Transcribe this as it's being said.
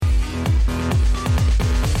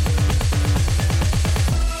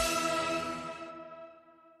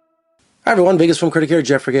Hi everyone, Vegas film critic here,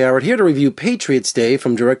 Jeffrey Howard, here to review Patriots Day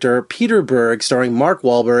from director Peter Berg, starring Mark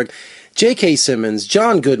Wahlberg, J.K. Simmons,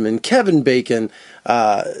 John Goodman, Kevin Bacon,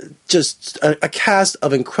 just a cast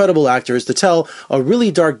of incredible actors to tell a really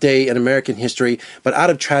dark day in American history, but out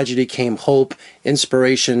of tragedy came hope,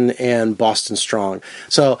 inspiration, and Boston Strong.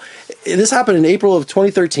 So this happened in April of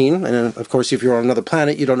 2013, and of course, if you're on another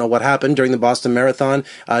planet, you don't know what happened during the Boston Marathon.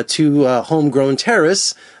 Two homegrown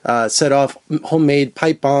terrorists set off homemade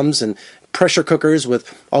pipe bombs and pressure cookers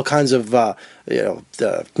with all kinds of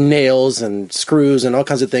nails and screws and all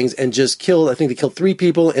kinds of things, and just killed, I think they killed 3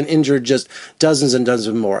 people and injured just dozens and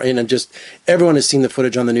dozens more. And just everyone has seen the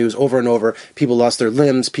footage on the news over and over. People lost their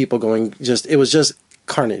limbs, people going, it was just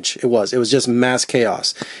carnage. It was just mass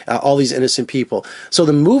chaos. All these innocent people. So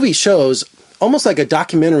the movie shows almost like a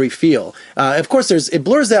documentary feel. Of course, it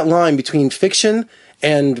blurs that line between fiction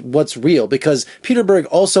and what's real, because Peter Berg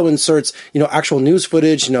also inserts, actual news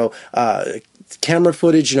footage, camera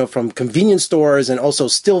footage, from convenience stores, and also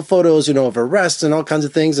still photos, of arrests and all kinds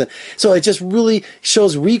of things. And so it just really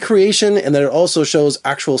shows recreation, and then it also shows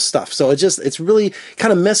actual stuff. So it's really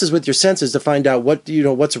kind of messes with your senses to find out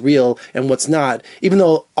what's real and what's not, even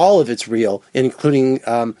though all of it's real, including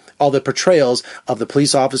all the portrayals of the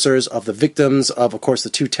police officers, of the victims, of course, the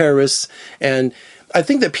 2 terrorists. And I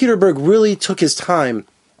think that Peter Berg really took his time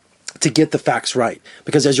to get the facts right,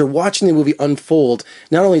 because as you're watching the movie unfold,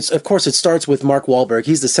 not only, of course, it starts with Mark Wahlberg.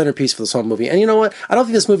 He's the centerpiece for this whole movie. And you know what? I don't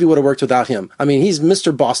think this movie would have worked without him. I mean, he's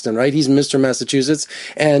Mr. Boston, right? He's Mr. Massachusetts.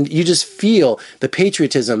 And you just feel the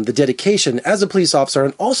patriotism, the dedication as a police officer,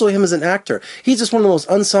 and also him as an actor. He's just one of the most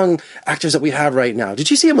unsung actors that we have right now. Did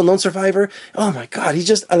you see him in Lone Survivor? Oh my God, he's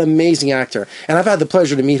just an amazing actor. And I've had the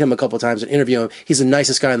pleasure to meet him a couple of times and interview him. He's the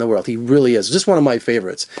nicest guy in the world. He really is. Just one of my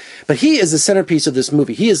favorites. But he is the centerpiece of this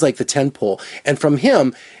movie. He is like the tentpole. And from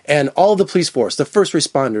him and all the police force, the first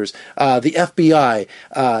responders, the FBI,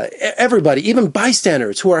 everybody, even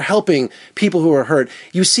bystanders who are helping people who are hurt,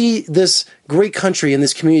 you see this great country and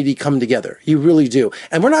this community come together. You really do.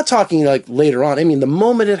 And we're not talking like later on. I mean, the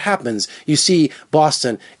moment it happens, you see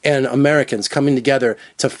Boston and Americans coming together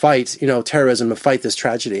to fight, terrorism, to fight this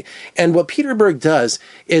tragedy. And what Peter Berg does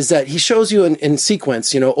is that he shows you in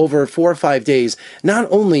sequence, over 4 or 5 days, not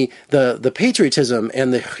only the patriotism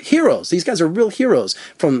and the heroes. These guys are real heroes,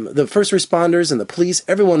 from the first responders and the police,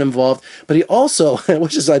 everyone involved. But he also,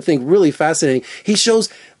 which is, I think, really fascinating, he shows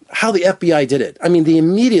how the FBI did it. I mean, they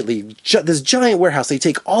immediately, this giant warehouse, they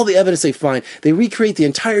take all the evidence they find, they recreate the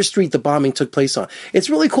entire street the bombing took place on. It's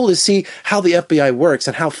really cool to see how the FBI works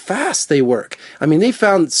and how fast they work. I mean, they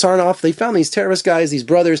found Sarnoff, they found these terrorist guys, these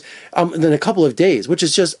brothers, in a couple of days, which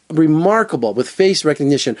is just remarkable, with face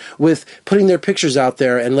recognition, with putting their pictures out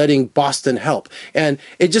there and letting Boston help. And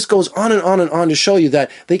it just goes on and on and on to show you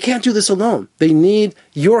that they can't do this alone. They need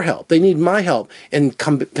your help. They need my help in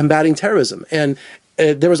combating terrorism. And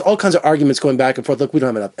there was all kinds of arguments going back and forth. Look, we don't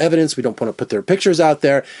have enough evidence. We don't want to put their pictures out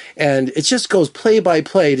there. And it just goes play by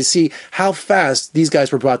play to see how fast these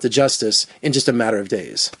guys were brought to justice in just a matter of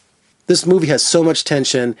days. This movie has so much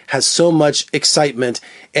tension, has so much excitement,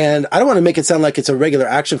 and I don't want to make it sound like it's a regular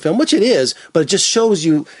action film, which it is, but it just shows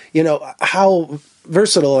you, how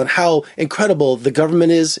versatile and how incredible the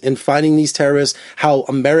government is in fighting these terrorists, how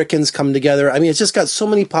Americans come together. I mean, it's just got so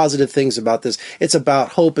many positive things about this. It's about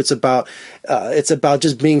hope. It's about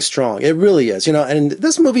just being strong. It really is, and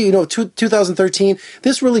this movie, 2013,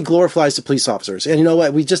 this really glorifies the police officers. And you know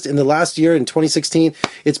what? We just, in the last year, in 2016,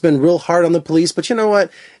 it's been real hard on the police, but you know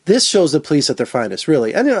what? This shows the police at their finest,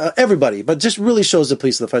 really. And everybody, but just really shows the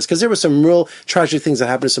police at their finest, because there were some real tragic things that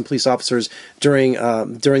happened to some police officers during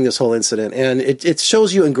this whole incident. And it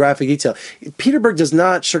shows you in graphic detail. Peter Berg does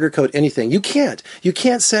not sugarcoat anything. You can't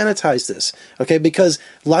sanitize this, okay? Because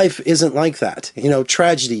life isn't like that.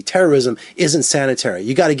 Tragedy, terrorism isn't sanitary.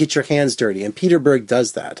 You got to get your hands dirty, and Peter Berg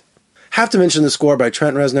does that. Have to mention the score by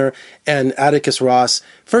Trent Reznor and Atticus Ross.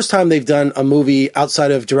 First time they've done a movie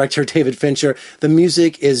outside of director David Fincher. The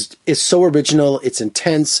music is so original. It's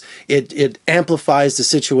intense. It amplifies the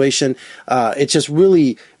situation. It just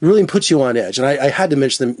really puts you on edge. And I had to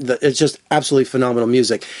mention them. It's just absolutely phenomenal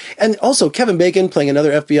music. And also Kevin Bacon playing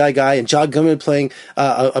another FBI guy, and John Goodman playing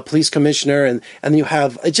a police commissioner. And you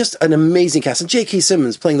have just an amazing cast. And J.K.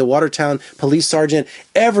 Simmons playing the Watertown police sergeant.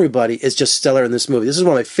 Everybody is just stellar in this movie. This is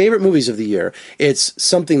one of my favorite movies of the year. It's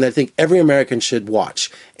something that I think every American should watch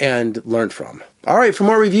and learn from. All right, for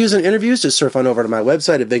more reviews and interviews, just surf on over to my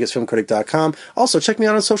website at vegasfilmcritic.com. Also, check me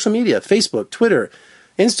out on social media, Facebook, Twitter,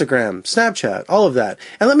 Instagram, Snapchat, all of that.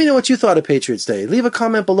 And let me know what you thought of Patriots Day. Leave a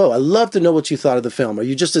comment below. I love to know what you thought of the film. Are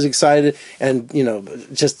you just as excited and,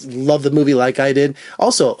 just love the movie like I did?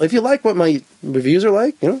 Also, if you like what my reviews are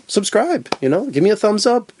like, subscribe, give me a thumbs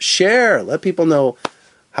up, share, let people know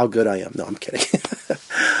how good I am. No, I'm kidding.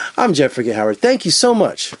 I'm Jeffrey Howard. Thank you so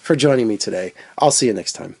much for joining me today. I'll see you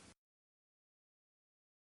next time.